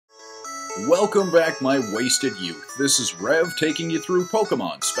Welcome back, my wasted youth. This is Rev taking you through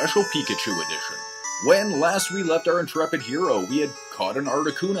Pokemon Special Pikachu Edition. When last we left our intrepid hero, we had caught an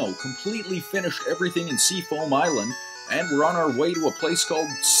Articuno, completely finished everything in Seafoam Island, and we're on our way to a place called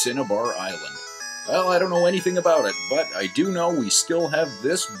Cinnabar Island. Well, I don't know anything about it, but I do know we still have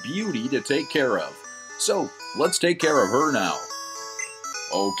this beauty to take care of. So, let's take care of her now.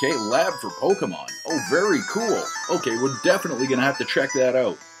 Okay, lab for Pokemon. Oh, very cool. Okay, we're definitely going to have to check that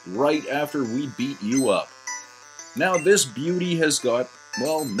out right after we beat you up. Now, this beauty has got,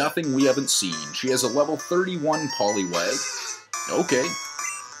 well, nothing we haven't seen. She has a level 31 Poliwag. Okay,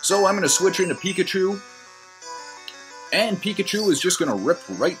 so I'm going to switch into Pikachu, and Pikachu is just going to rip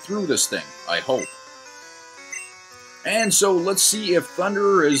right through this thing, I hope. And so let's see if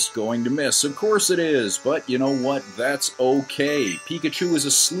Thunder is going to miss. Of course it is, but you know what? That's okay. Pikachu is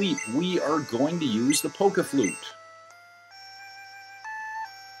asleep. We are going to use the Poke-Flute.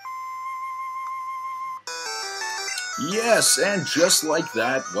 Yes, and just like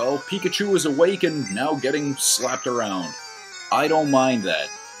that, well, Pikachu is awake and now getting slapped around. I don't mind that.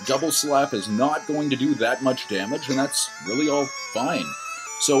 Double Slap is not going to do that much damage, and that's really all fine.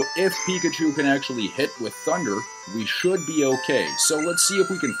 So if Pikachu can actually hit with Thunder, we should be okay. So let's see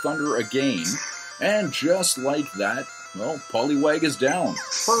if we can Thunder again. And just like that, well, Poliwag is down.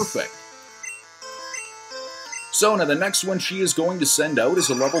 Perfect. So now the next one she is going to send out is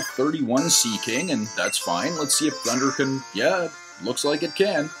a level 31 Seaking, and that's fine. Let's see if Thunder can, yeah, looks like it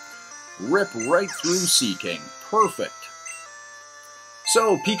can. Rip right through Seaking. Perfect.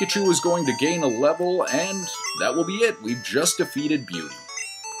 So Pikachu is going to gain a level, and that will be it. We've just defeated Beauty.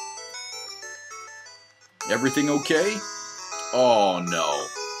 Everything okay? Oh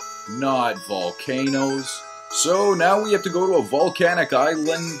no, not volcanoes. So now we have to go to a volcanic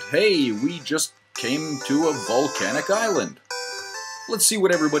island. Hey, we just came to a volcanic island. Let's see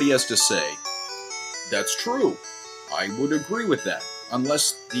what everybody has to say. That's true. I would agree with that,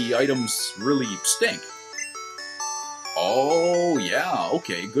 unless the items really stink. Oh, yeah,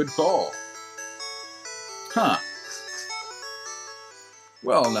 okay, good call. Huh.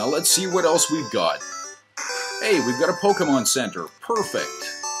 Well, now let's see what else we've got. Hey, we've got a Pokemon Center. Perfect.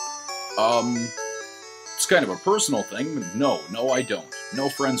 It's kind of a personal thing. No, I don't. No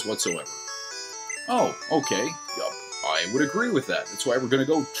friends whatsoever. Oh, okay. I would agree with that. That's why we're going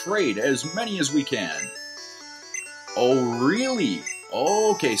to go trade as many as we can. Oh, really?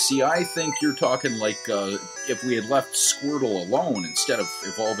 Okay, see, I think you're talking like if we had left Squirtle alone instead of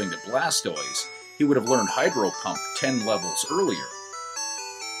evolving to Blastoise, he would have learned Hydro Pump 10 levels earlier.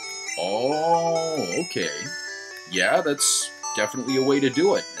 Oh, okay. Yeah, that's definitely a way to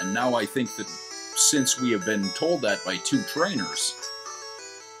do it. And now I think that since we have been told that by two trainers,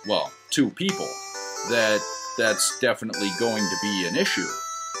 well, two people, that's definitely going to be an issue.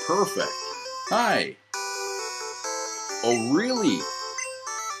 Perfect. Hi. Oh, really?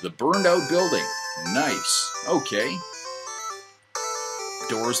 The burned out building. Nice. Okay.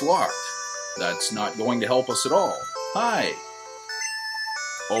 Door's locked. That's not going to help us at all. Hi.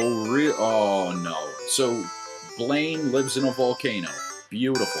 Oh, oh, no. So, Blaine lives in a volcano.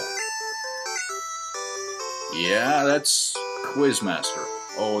 Beautiful. Yeah, that's Quizmaster.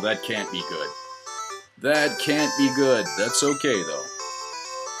 Oh, that can't be good. That can't be good. That's okay, though.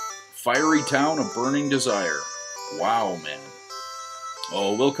 Fiery Town of Burning Desire. Wow, man.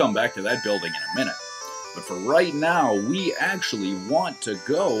 Oh, we'll come back to that building in a minute. But for right now, we actually want to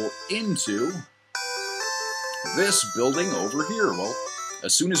go into this building over here. Well,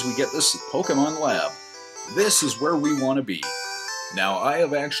 as soon as we get this Pokemon Lab, this is where we want to be. Now, I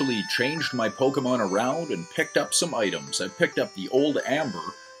have actually changed my Pokemon around and picked up some items. I've picked up the old Amber,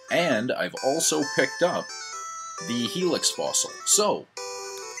 and I've also picked up the Helix Fossil. So,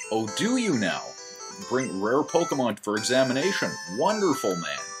 oh, do you now bring rare Pokemon for examination? Wonderful,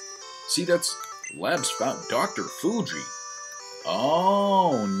 man. See, that's Lab's found Dr. Fuji.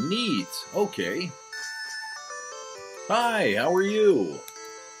 Oh, neat. Okay. Hi, how are you?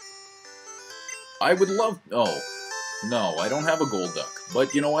 I would love... Oh, no, I don't have a gold duck.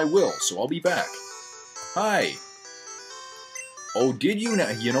 But, you know, I will, so I'll be back. Hi. Oh, did you know?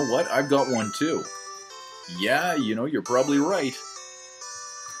 You know what? I've got one, too. Yeah, you know, you're probably right.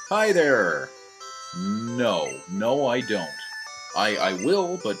 Hi there. No, I don't. I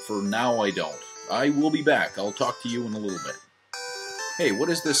will, but for now I don't. I will be back. I'll talk to you in a little bit. Hey, what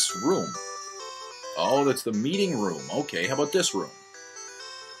is this room? Oh, that's the meeting room. Okay, how about this room?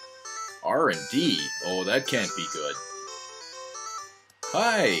 R&D? Oh, that can't be good.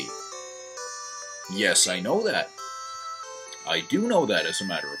 Hi. Yes, I know that. I do know that, as a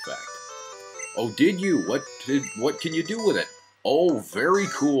matter of fact. Oh, did you? What can you do with it? Oh, very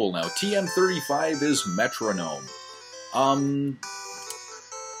cool. Now, TM35 is metronome.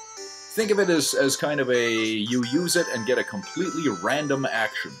 Think of it as kind of a, you use it and get a completely random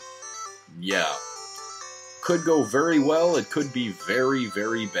action. Yeah. Could go very well, it could be very,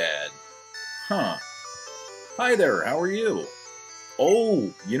 very bad. Huh. Hi there, how are you?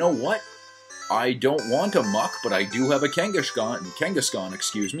 Oh, you know what? I don't want a MUK, but I do have a Kangaskahn,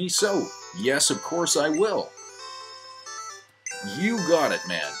 excuse me, so, yes, of course I will. You got it,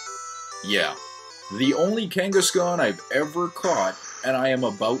 man. Yeah. The only Kangaskahn I've ever caught, and I am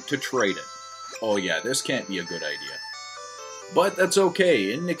about to trade it. Oh yeah, this can't be a good idea. But that's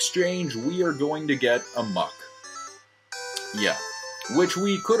okay, in exchange we are going to get a MUK. Yeah, which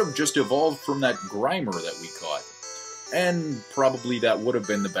we could have just evolved from that Grimer that we caught. And probably that would have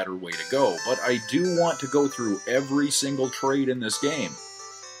been the better way to go, but I do want to go through every single trade in this game.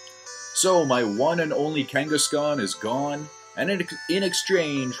 So my one and only Kangaskahn is gone, and in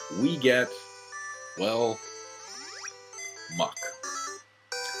exchange we get, well, MUK.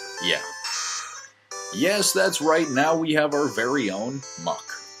 Yeah. Yes, that's right, now we have our very own MUK.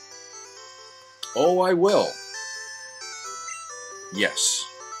 Oh, I will. Yes.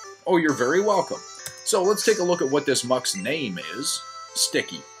 Oh, you're very welcome. So let's take a look at what this MUK's name is.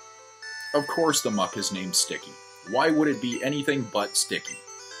 Sticky. Of course the MUK is named Sticky. Why would it be anything but Sticky?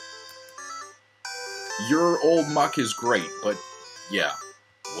 Your old MUK is great, but yeah,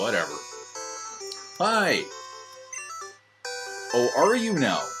 whatever. Hi. Oh, are you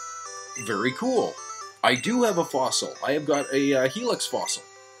now? Very cool. I do have a fossil. I have got a Helix fossil.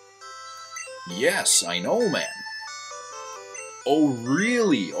 Yes, I know, man. Oh,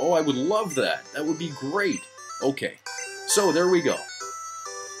 really? Oh, I would love that. That would be great. Okay, so there we go.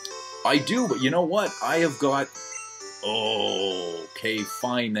 I do, but you know what? I have got... Oh, okay,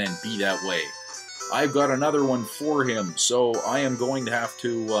 fine then, be that way. I've got another one for him, so I am going to have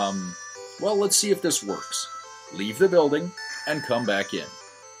to, well, let's see if this works. Leave the building and come back in.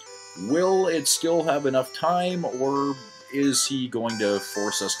 Will it still have enough time, or is he going to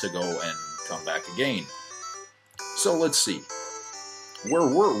force us to go and come back again? So let's see. Where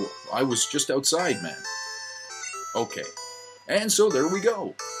were we? I was just outside, man. Okay. And so there we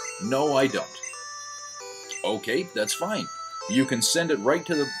go. No, I don't. Okay, that's fine. You can send it right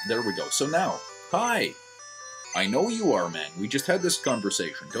to the... There we go. So now, hi. I know you are, man. We just had this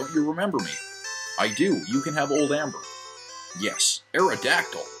conversation. Don't you remember me? I do. You can have Old Amber. Yes.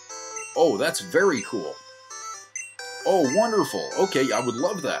 Aerodactyl. Oh, that's very cool. Oh, wonderful. Okay, I would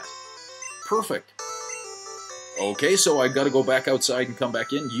love that. Perfect. Okay, so I gotta go back outside and come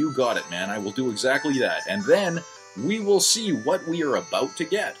back in. You got it, man. I will do exactly that. And then we will see what we are about to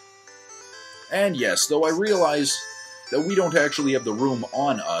get. And yes, though I realize that we don't actually have the room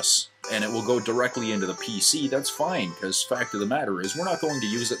on us, and it will go directly into the PC, that's fine, because fact of the matter is we're not going to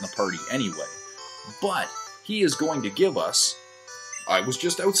use it in the party anyway. But he is going to give us... I was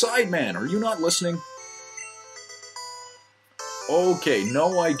just outside, man. Are you not listening? Okay,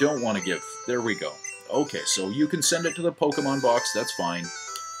 no, I don't want to give. There we go. Okay, so you can send it to the Pokemon box, that's fine.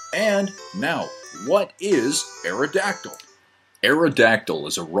 And now, what is Aerodactyl? Aerodactyl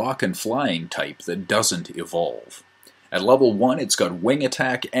is a rock and flying type that doesn't evolve. At level 1, it's got wing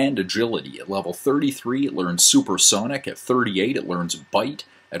attack and agility. At level 33, it learns supersonic. At 38, it learns bite.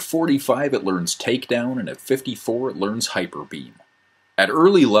 At 45, it learns takedown. And at 54, it learns hyper beam. At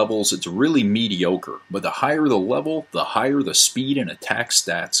early levels, it's really mediocre, but the higher the level, the higher the speed and attack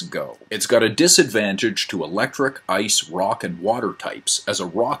stats go. It's got a disadvantage to electric, ice, rock, and water types. As a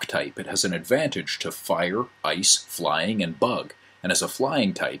rock type, it has an advantage to fire, ice, flying, and bug. And as a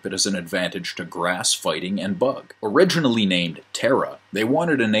flying type, it has an advantage to grass, fighting, and bug. Originally named Terra, they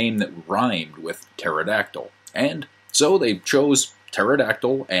wanted a name that rhymed with pterodactyl. And so they chose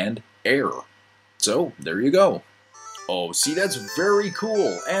pterodactyl and air. So, there you go. Oh, see, that's very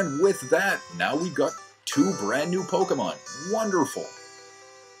cool. And with that, now we've got 2 brand new Pokemon. Wonderful.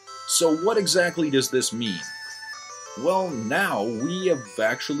 So what exactly does this mean? Well, now we have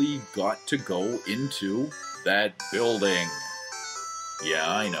actually got to go into that building. Yeah,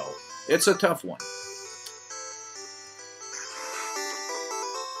 I know. It's a tough one.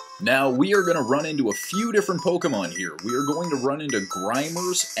 Now, we are going to run into a few different Pokemon here. We are going to run into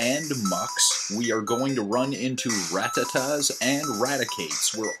Grimers and MUKs. We are going to run into Rattatas and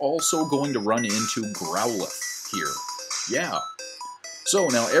Raticates. We're also going to run into Growlithe here. Yeah. So,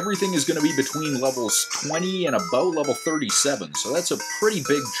 now everything is going to be between levels 20 and about level 37, so that's a pretty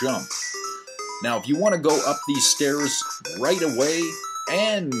big jump. Now, if you want to go up these stairs right away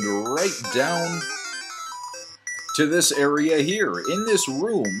and right down to this area here. In this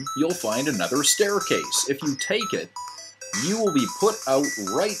room, you'll find another staircase. If you take it, you will be put out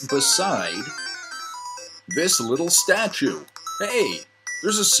right beside this little statue. Hey,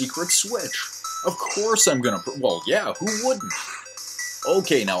 there's a secret switch. Of course I'm gonna, well, yeah, who wouldn't?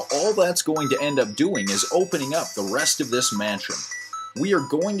 Okay, now all that's going to end up doing is opening up the rest of this mansion. We are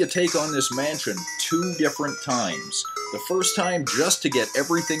going to take on this mansion 2 different times. The first time just to get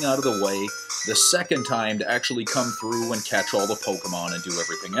everything out of the way, the second time to actually come through and catch all the Pokemon and do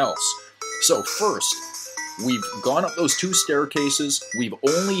everything else. So first, we've gone up those 2 staircases, we've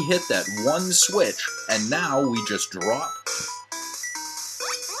only hit that 1 switch, and now we just drop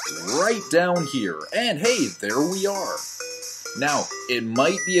right down here. And hey, there we are. Now, it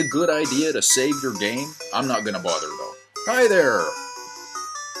might be a good idea to save your game. I'm not going to bother though. Hi there!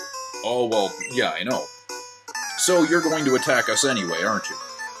 Oh, well, yeah, I know. So you're going to attack us anyway, aren't you?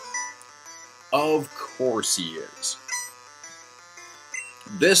 Of course he is.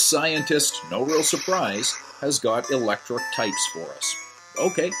 This scientist, no real surprise, has got electric types for us.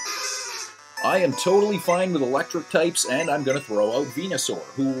 Okay. I am totally fine with electric types, and I'm going to throw out Venusaur,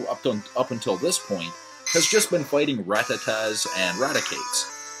 who, up until this point, has just been fighting Rattatas and Raticates.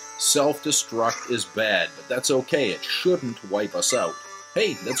 Self-destruct is bad, but that's okay, it shouldn't wipe us out.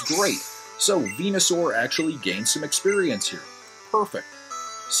 Hey, that's great. So Venusaur actually gains some experience here. Perfect.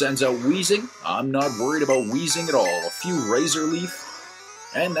 Sends out Weezing. I'm not worried about Weezing at all. A few Razor Leaf,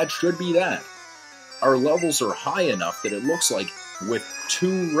 and that should be that. Our levels are high enough that it looks like with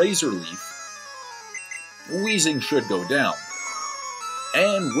 2 Razor Leaf, Weezing should go down.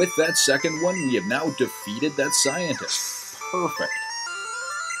 And with that second one, we have now defeated that scientist. Perfect.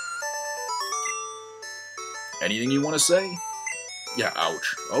 Anything you want to say? Yeah,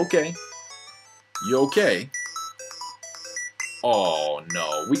 ouch. Okay. You okay? Oh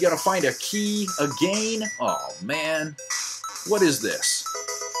no, we gotta find a key again? Oh man. What is this?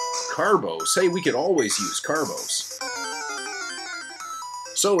 Carbos? Hey, we could always use Carbos.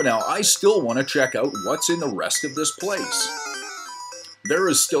 So now, I still want to check out what's in the rest of this place. There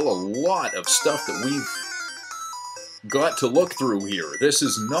is still a lot of stuff that we've got to look through here. This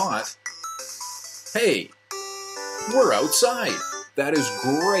is not... Hey, we're outside. That is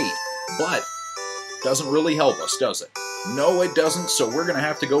great, but doesn't really help us, does it? No, it doesn't, so we're going to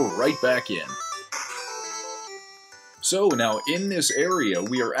have to go right back in. So now, in this area,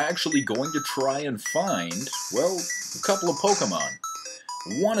 we are actually going to try and find, well, a couple of Pokemon.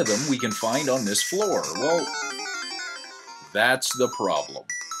 One of them we can find on this floor. Well, that's the problem.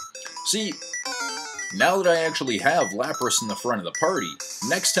 See, now that I actually have Lapras in the front of the party,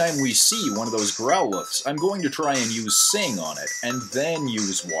 next time we see one of those Growliths, I'm going to try and use Sing on it, and then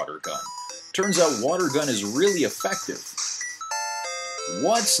use Water Gun. Turns out Water Gun is really effective.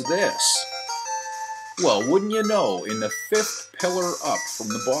 What's this? Well, wouldn't you know, in the 5th pillar up from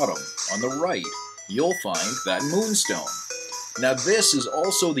the bottom, on the right, you'll find that Moonstone. Now this is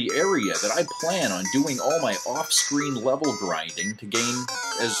also the area that I plan on doing all my off-screen level grinding to gain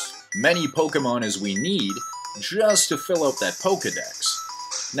as many Pokemon as we need, just to fill out that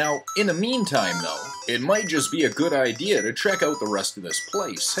Pokedex. Now, in the meantime though, it might just be a good idea to check out the rest of this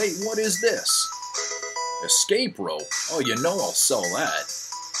place. Hey, what is this? Escape rope? Oh, you know I'll sell that.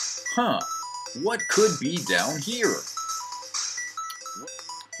 Huh, what could be down here?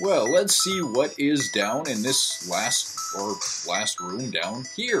 Well, let's see what is down in this last room down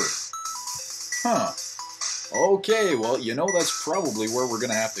here. Huh. Okay, well, you know that's probably where we're going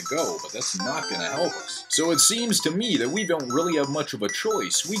to have to go, but that's not going to help us. So it seems to me that we don't really have much of a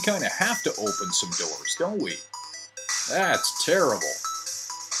choice. We kind of have to open some doors, don't we? That's terrible.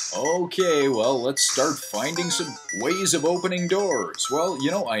 Okay, well, let's start finding some ways of opening doors. Well,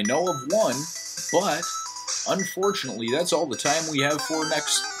 you know, I know of one, but unfortunately, that's all the time we have for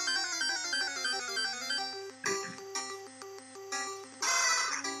next...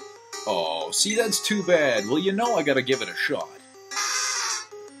 Oh, see, that's too bad. Well, you know I gotta give it a shot.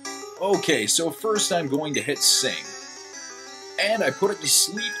 Okay, so first I'm going to hit Sing. And I put it to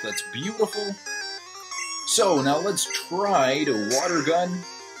sleep. That's beautiful. So, now let's try to Water Gun.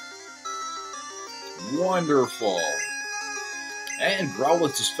 Wonderful. And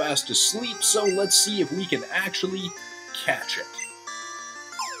Growlithe is fast asleep, so let's see if we can actually catch it.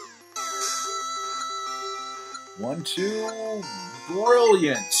 1, 2...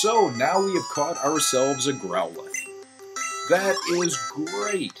 Brilliant! So now we have caught ourselves a Growlithe. That is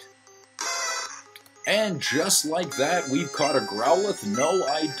great! And just like that, we've caught a Growlithe? No,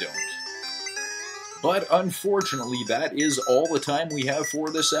 I don't. But unfortunately, that is all the time we have for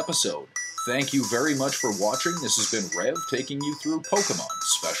this episode. Thank you very much for watching. This has been Rev taking you through Pokemon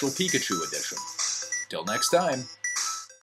Special Pikachu Edition. Till next time.